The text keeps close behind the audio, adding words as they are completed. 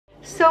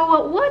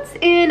So what's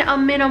in a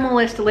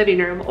minimalist living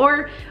room?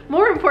 Or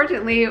more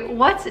importantly,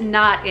 what's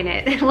not in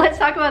it? Let's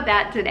talk about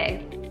that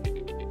today.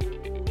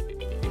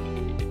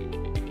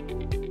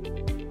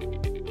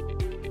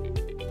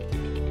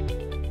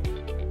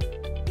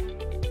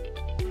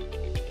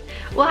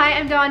 Well, hi,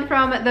 I'm Dawn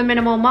from The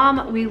Minimal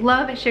Mom. We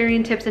love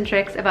sharing tips and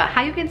tricks about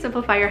how you can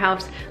simplify your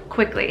house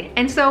quickly.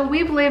 And so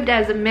we've lived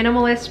as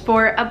minimalists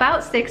for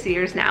about 6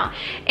 years now.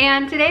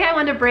 And today I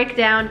want to break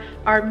down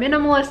our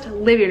minimalist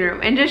living room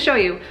and just show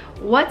you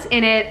what's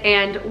in it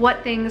and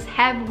what things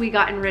have we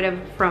gotten rid of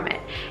from it.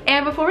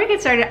 And before we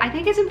get started, I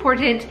think it's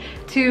important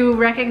to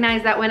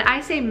recognize that when I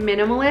say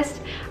minimalist,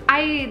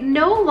 I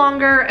no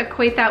longer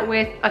equate that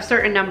with a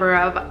certain number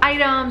of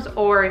items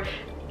or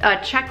a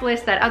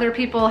checklist that other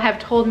people have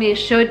told me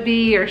should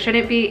be or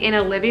shouldn't be in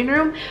a living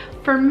room.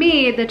 For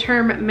me, the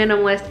term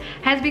minimalist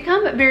has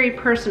become very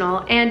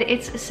personal, and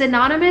it's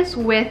synonymous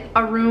with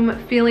a room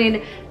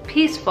feeling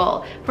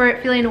peaceful, for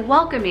it feeling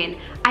welcoming.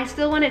 I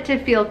still want it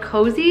to feel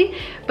cozy,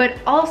 but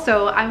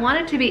also I want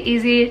it to be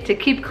easy to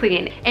keep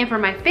clean, and for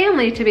my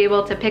family to be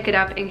able to pick it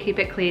up and keep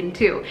it clean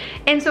too.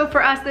 And so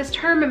for us, this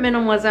term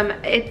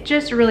minimalism, it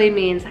just really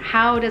means,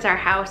 how does our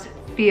house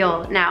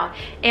feel now?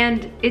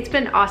 And it's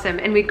been awesome,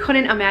 and we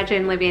couldn't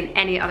imagine living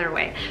any other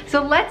way.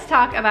 So let's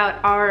talk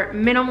about our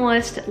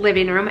minimalist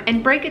living room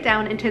and break it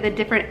down into the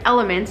different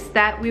elements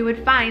that we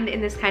would find in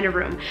this kind of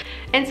room.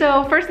 And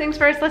so first things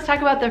first, let's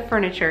talk about the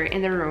furniture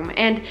in the room,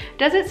 and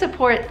does it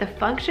support the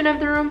function of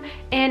the room,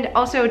 and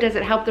also does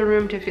it help the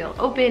room to feel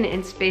open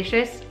and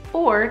spacious,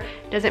 or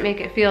does it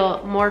make it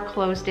feel more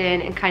closed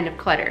in and kind of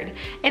cluttered?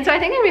 And so I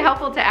think it'd be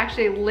helpful to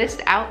actually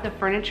list out the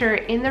furniture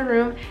in the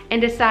room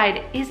and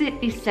decide, is it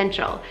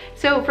essential?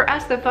 So for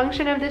us, the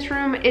function of this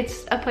room,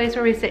 it's a place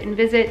where we sit and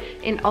visit,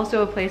 and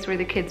also a place where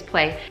the kids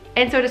play.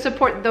 And so to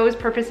support those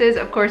purposes,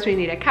 of course, we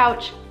need a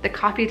couch. The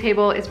coffee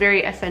table is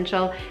very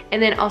essential,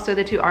 and then also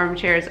the 2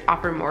 armchairs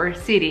offer more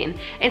seating.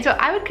 And so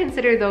I would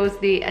consider those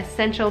the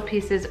essential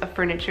pieces of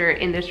furniture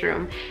in this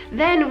room.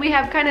 Then we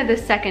have kind of the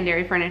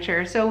secondary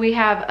furniture. So we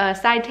have a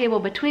side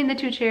table between the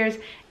 2 chairs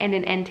and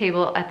an end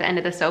table at the end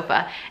of the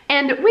sofa.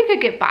 And we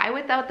could get by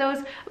without those,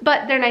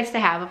 but they're nice to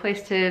have, a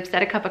place to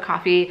set a cup of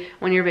coffee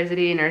when you're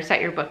visiting or set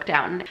your book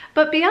down.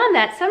 But beyond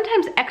that,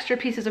 sometimes extra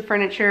pieces of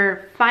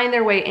furniture find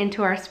their way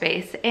into our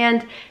space,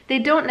 and they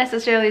don't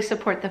necessarily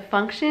support the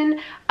function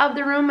of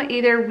the room.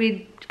 Either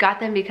we got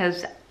them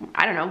because,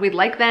 I don't know, we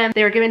like them,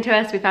 they were given to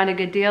us, we found a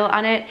good deal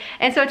on it.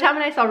 And so Tom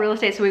and I sell real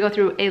estate, so we go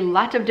through a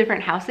lot of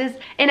different houses.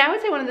 And I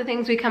would say one of the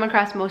things we come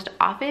across most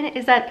often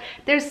is that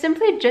there's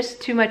simply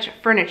just too much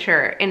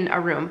furniture in a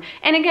room.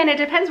 And again, it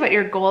depends what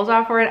your goals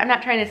are for it. I'm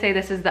not trying to say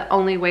this is the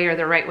only way or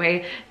the right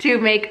way to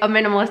make a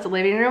minimalist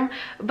living room.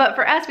 But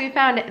for us, we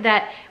found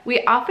that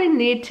we often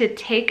need to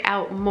take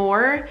out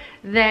more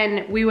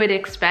than we would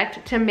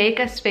expect to make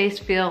a space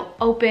feel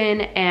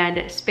open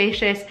and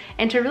spacious,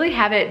 and to really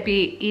have it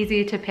be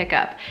easy to pick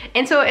up.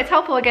 And so it's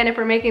helpful, again, if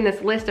we're making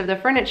this list of the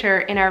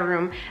furniture in our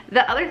room.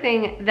 The other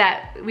thing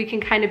that we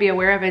can kind of be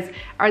aware of is,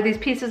 are these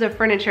pieces of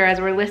furniture, as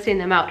we're listing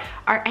them out,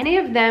 are any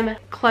of them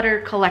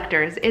clutter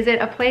collectors? Is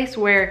it a place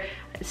where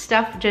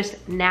stuff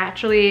just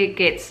naturally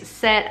gets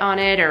set on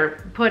it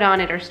or put on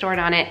it or stored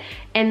on it,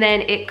 and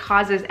then it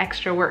causes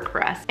extra work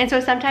for us? And so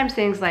sometimes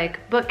things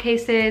like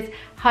bookcases,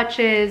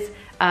 hutches,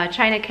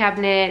 china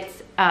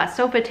cabinets,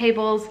 sofa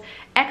tables,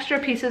 extra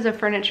pieces of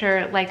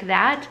furniture like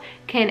that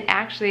can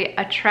actually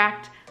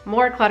attract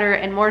more clutter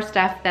and more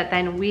stuff that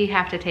then we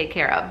have to take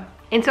care of.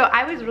 And so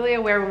I was really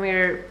aware when we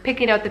were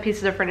picking out the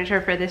pieces of furniture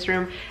for this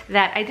room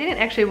that I didn't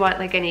actually want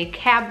like any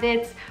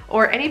cabinets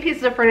or any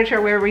pieces of furniture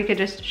where we could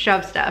just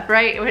shove stuff,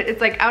 right?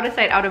 It's like out of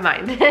sight, out of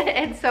mind.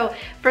 And so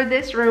for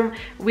this room,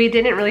 we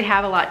didn't really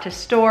have a lot to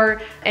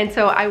store. And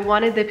so I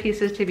wanted the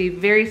pieces to be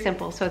very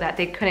simple so that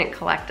they couldn't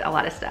collect a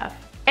lot of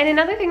stuff. And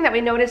another thing that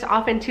we notice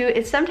often too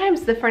is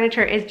sometimes the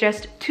furniture is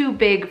just too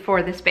big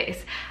for the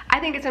space. I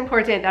think it's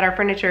important that our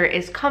furniture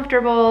is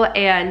comfortable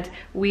and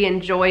we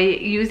enjoy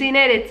using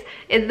it.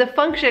 The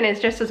function is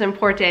just as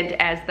important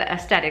as the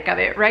aesthetic of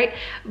it, right?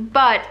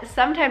 But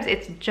sometimes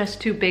it's just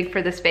too big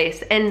for the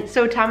space. And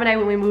so Tom and I,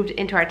 when we moved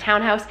into our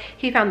townhouse,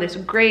 he found this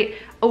great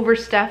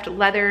overstuffed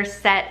leather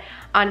set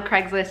on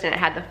Craigslist, and it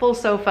had the full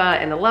sofa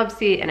and the love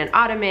seat and an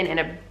ottoman and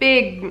a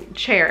big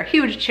chair,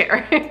 huge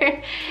chair.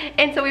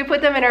 And so we put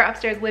them in our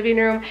upstairs living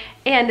room,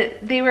 and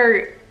they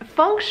were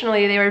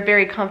functionally, they were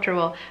very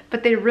comfortable,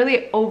 but they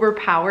really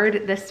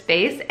overpowered the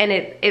space, and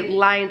it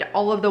lined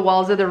all of the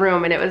walls of the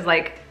room, and it was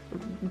like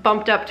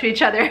bumped up to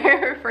each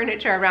other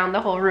furniture around the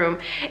whole room.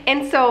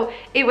 And so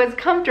it was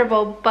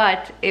comfortable,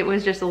 but it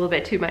was just a little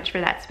bit too much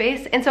for that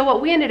space. And so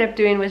what we ended up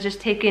doing was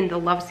just taking the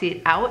love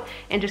seat out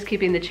and just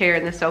keeping the chair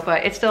and the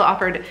sofa. It still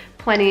offered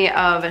plenty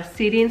of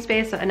seating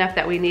space, enough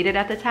that we needed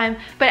at the time,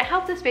 but it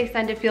helped the space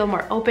then to feel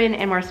more open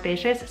and more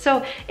spacious.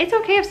 So it's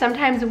okay if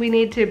sometimes we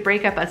need to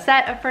break up a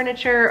set of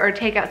furniture or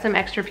take out some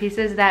extra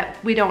pieces that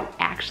we don't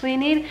actually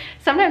need.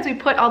 Sometimes we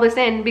put all this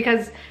in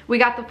because we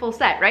got the full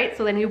set, right?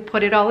 So then you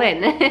put it all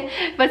in.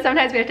 But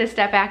sometimes we have to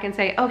step back and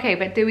say, okay,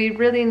 but do we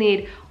really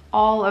need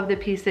all of the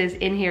pieces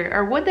in here,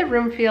 or would the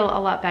room feel a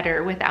lot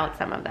better without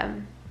some of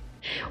them?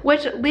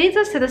 Which leads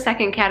us to the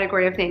second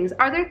category of things.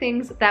 Are there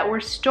things that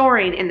we're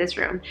storing in this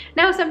room?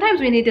 Now,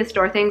 sometimes we need to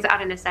store things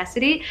out of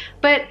necessity,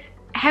 but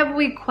have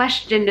we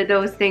questioned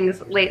those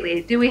things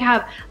lately? Do we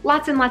have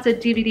lots and lots of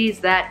DVDs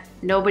that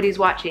nobody's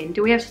watching?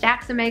 Do we have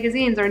stacks of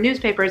magazines or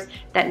newspapers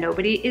that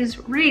nobody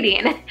is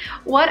reading?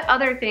 What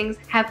other things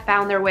have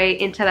found their way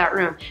into that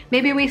room?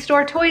 Maybe we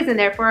store toys in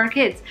there for our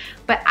kids,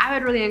 but I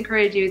would really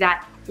encourage you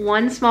that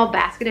one small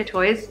basket of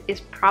toys is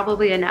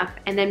probably enough,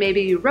 and then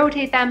maybe you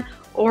rotate them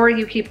or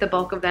you keep the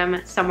bulk of them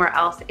somewhere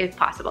else if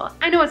possible.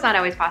 I know it's not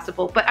always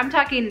possible, but I'm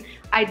talking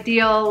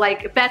ideal,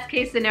 like best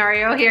case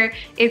scenario here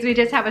is we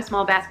just have a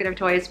small basket of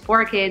toys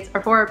for our kids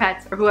or for our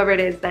pets or whoever it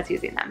is that's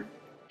using them.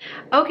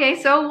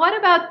 Okay, so what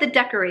about the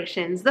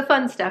decorations, the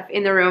fun stuff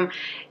in the room?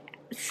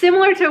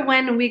 Similar to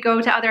when we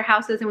go to other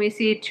houses and we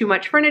see too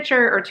much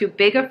furniture or too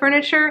big of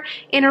furniture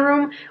in a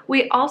room,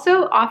 we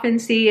also often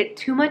see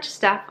too much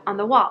stuff on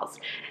the walls.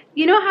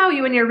 You know how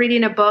when you're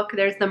reading a book,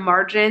 there's the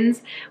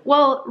margins?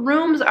 Well,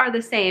 rooms are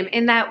the same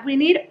in that we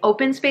need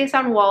open space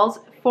on walls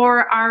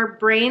for our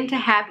brain to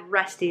have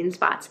resting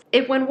spots.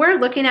 If when we're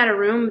looking at a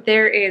room,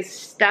 there is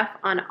stuff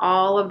on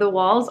all of the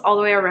walls all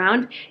the way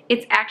around,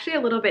 it's actually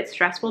a little bit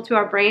stressful to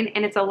our brain,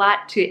 and it's a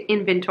lot to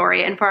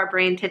inventory and for our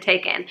brain to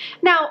take in.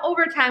 Now,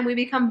 over time, we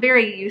become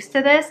very used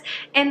to this,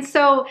 and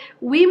so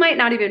we might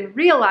not even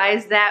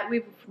realize that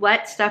we've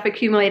let stuff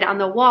accumulate on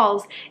the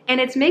walls,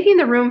 and it's making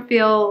the room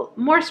feel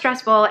more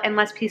stressful and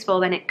less peaceful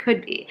than it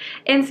could be.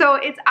 And so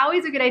it's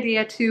always a good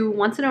idea to,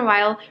 once in a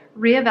while,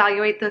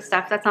 reevaluate the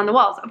stuff that's on the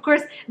walls. Of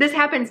course, this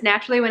happens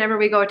naturally whenever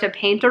we go to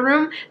paint a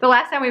room. The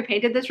last time we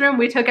painted this room,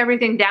 we took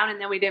everything down and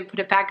then we didn't put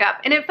it back up,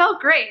 and it felt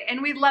great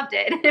and we loved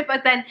it.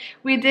 But then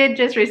we did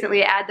just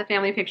recently add the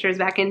family pictures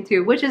back in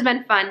too, which has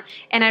been fun,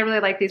 and I really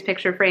like these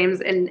picture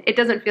frames, and it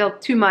doesn't feel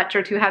too much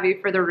or too heavy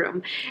for the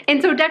room. And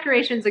so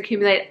decorations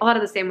accumulate a lot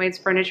of the same ways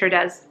furniture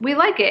does. We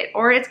like it,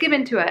 or it's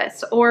given to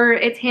us, or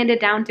it's handed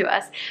down to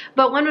us.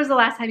 But when was the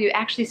last time you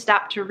actually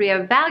stopped to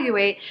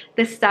reevaluate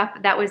the stuff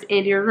that was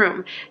in your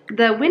room?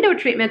 The window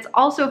treatments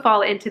also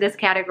fall into this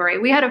category.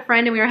 We had a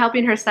friend and we were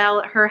helping her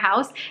sell her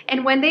house,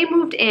 and when they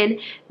moved in,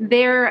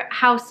 their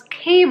house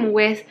came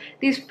with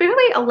these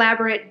fairly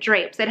elaborate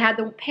drapes. It had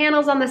the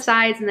panels on the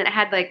sides, and then it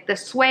had like the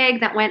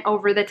swag that went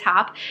over the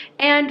top,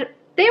 and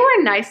they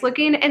were nice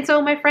looking, and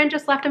so my friend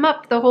just left them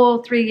up the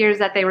whole 3 years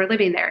that they were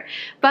living there.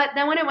 But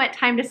then when it went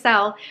time to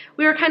sell,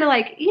 we were kind of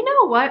like, you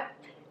know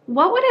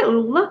what would it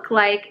look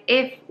like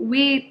if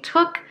we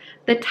took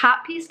the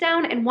top piece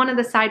down and one of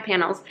the side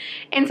panels?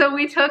 And so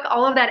we took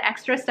all of that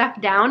extra stuff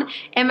down,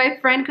 and my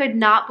friend could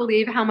not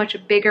believe how much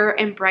bigger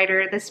and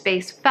brighter the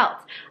space felt.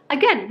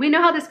 Again, we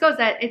know how this goes,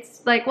 that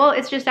it's like, well,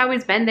 it's just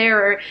always been there,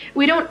 or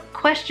we don't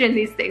question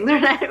these things.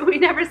 We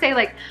never say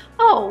like,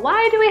 oh,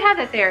 why do we have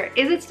that there?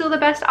 Is it still the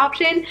best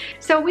option?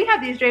 So we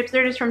have these drapes,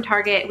 they're just from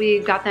Target. We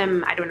got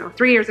them, I don't know,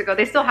 3 years ago.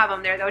 They still have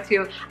them there though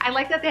too. I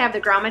like that they have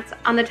the grommets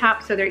on the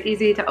top so they're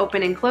easy to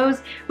open and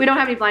close. We don't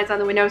have any blinds on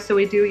the windows, so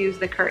we do use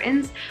the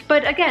curtains.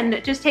 But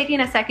again, just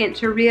taking a second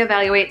to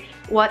reevaluate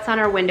what's on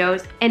our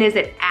windows, and is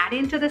it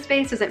adding to the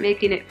space? Is it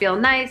making it feel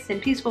nice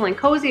and peaceful and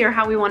cozy, or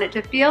how we want it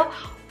to feel?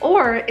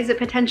 Or is it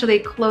potentially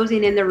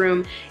closing in the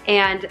room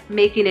and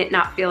making it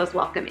not feel as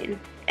welcoming?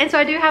 And so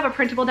I do have a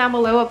printable down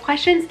below of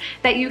questions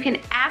that you can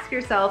ask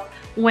yourself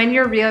when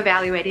you're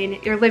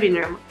reevaluating your living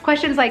room.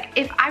 Questions like,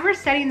 if I were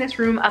setting this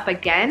room up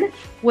again,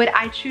 would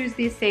I choose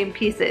these same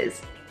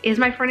pieces? Is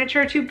my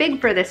furniture too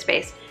big for this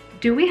space?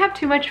 Do we have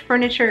too much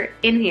furniture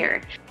in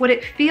here? Would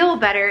it feel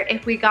better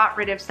if we got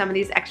rid of some of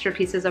these extra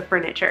pieces of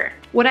furniture?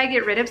 Would I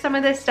get rid of some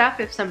of this stuff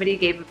if somebody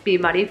gave me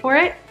money for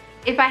it?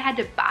 If I had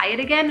to buy it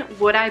again,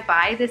 would I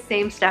buy the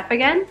same stuff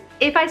again?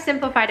 If I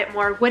simplified it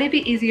more, would it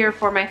be easier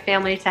for my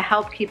family to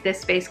help keep this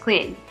space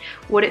clean?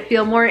 Would it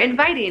feel more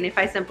inviting if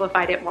I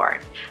simplified it more?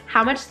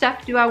 How much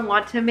stuff do I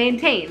want to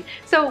maintain?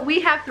 So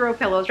we have throw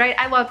pillows, right?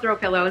 I love throw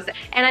pillows,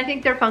 and I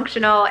think they're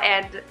functional,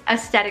 and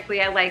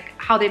aesthetically I like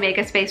how they make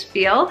a space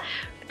feel.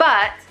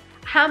 But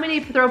how many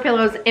throw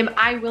pillows am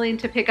I willing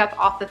to pick up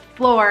off the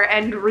floor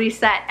and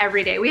reset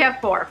every day? We have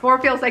 4.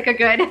 4 feels like a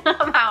good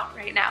amount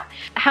right now.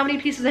 How many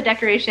pieces of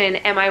decoration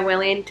am I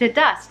willing to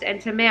dust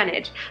and to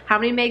manage? How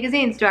many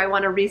magazines do I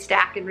want to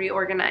restack and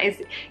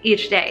reorganize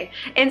each day?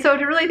 And so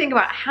to really think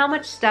about, how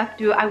much stuff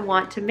do I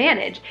want to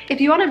manage?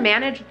 If you want to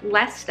manage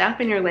less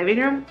stuff in your living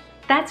room,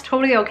 that's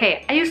totally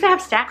okay. I used to have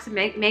stacks of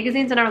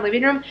magazines in our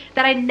living room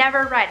that I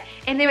never read,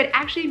 and they would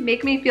actually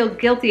make me feel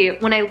guilty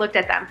when I looked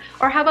at them.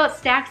 Or how about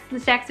stacks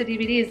and stacks of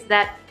DVDs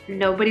that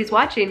nobody's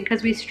watching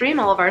because we stream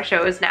all of our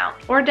shows now?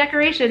 Or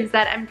decorations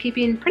that I'm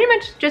keeping pretty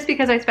much just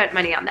because I spent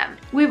money on them.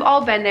 We've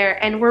all been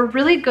there, and we're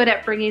really good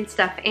at bringing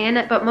stuff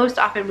in, but most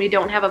often we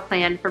don't have a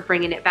plan for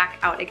bringing it back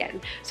out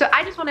again. So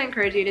I just want to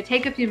encourage you to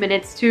take a few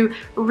minutes to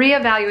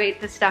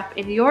reevaluate the stuff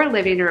in your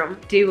living room.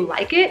 Do you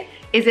like it?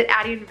 Is it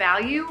adding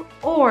value,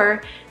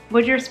 or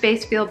would your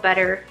space feel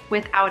better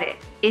without it?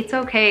 it's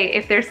okay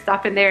if there's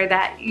stuff in there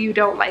that you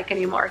don't like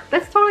anymore.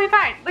 That's totally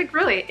fine. Like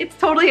really, it's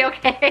totally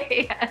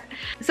okay.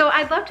 So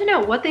I'd love to know,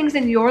 what things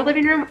in your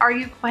living room are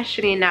you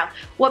questioning now?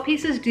 What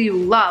pieces do you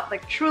love,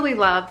 like truly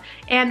love?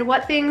 And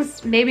what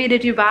things maybe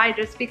did you buy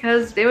just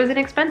because it was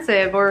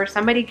inexpensive or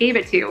somebody gave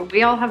it to you?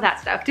 We all have that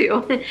stuff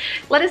too.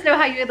 Let us know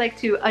how you would like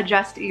to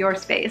adjust your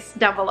space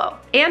down below.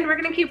 And we're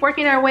gonna keep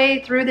working our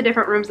way through the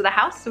different rooms of the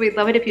house, so we'd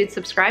love it if you'd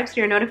subscribe so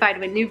you're notified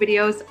when new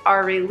videos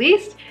are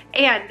released.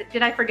 And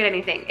did I forget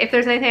anything? If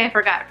there's anything I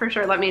forgot, for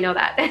sure let me know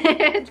that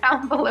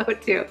down below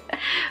too.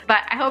 But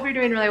I hope you're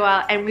doing really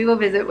well, and we will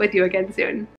visit with you again soon.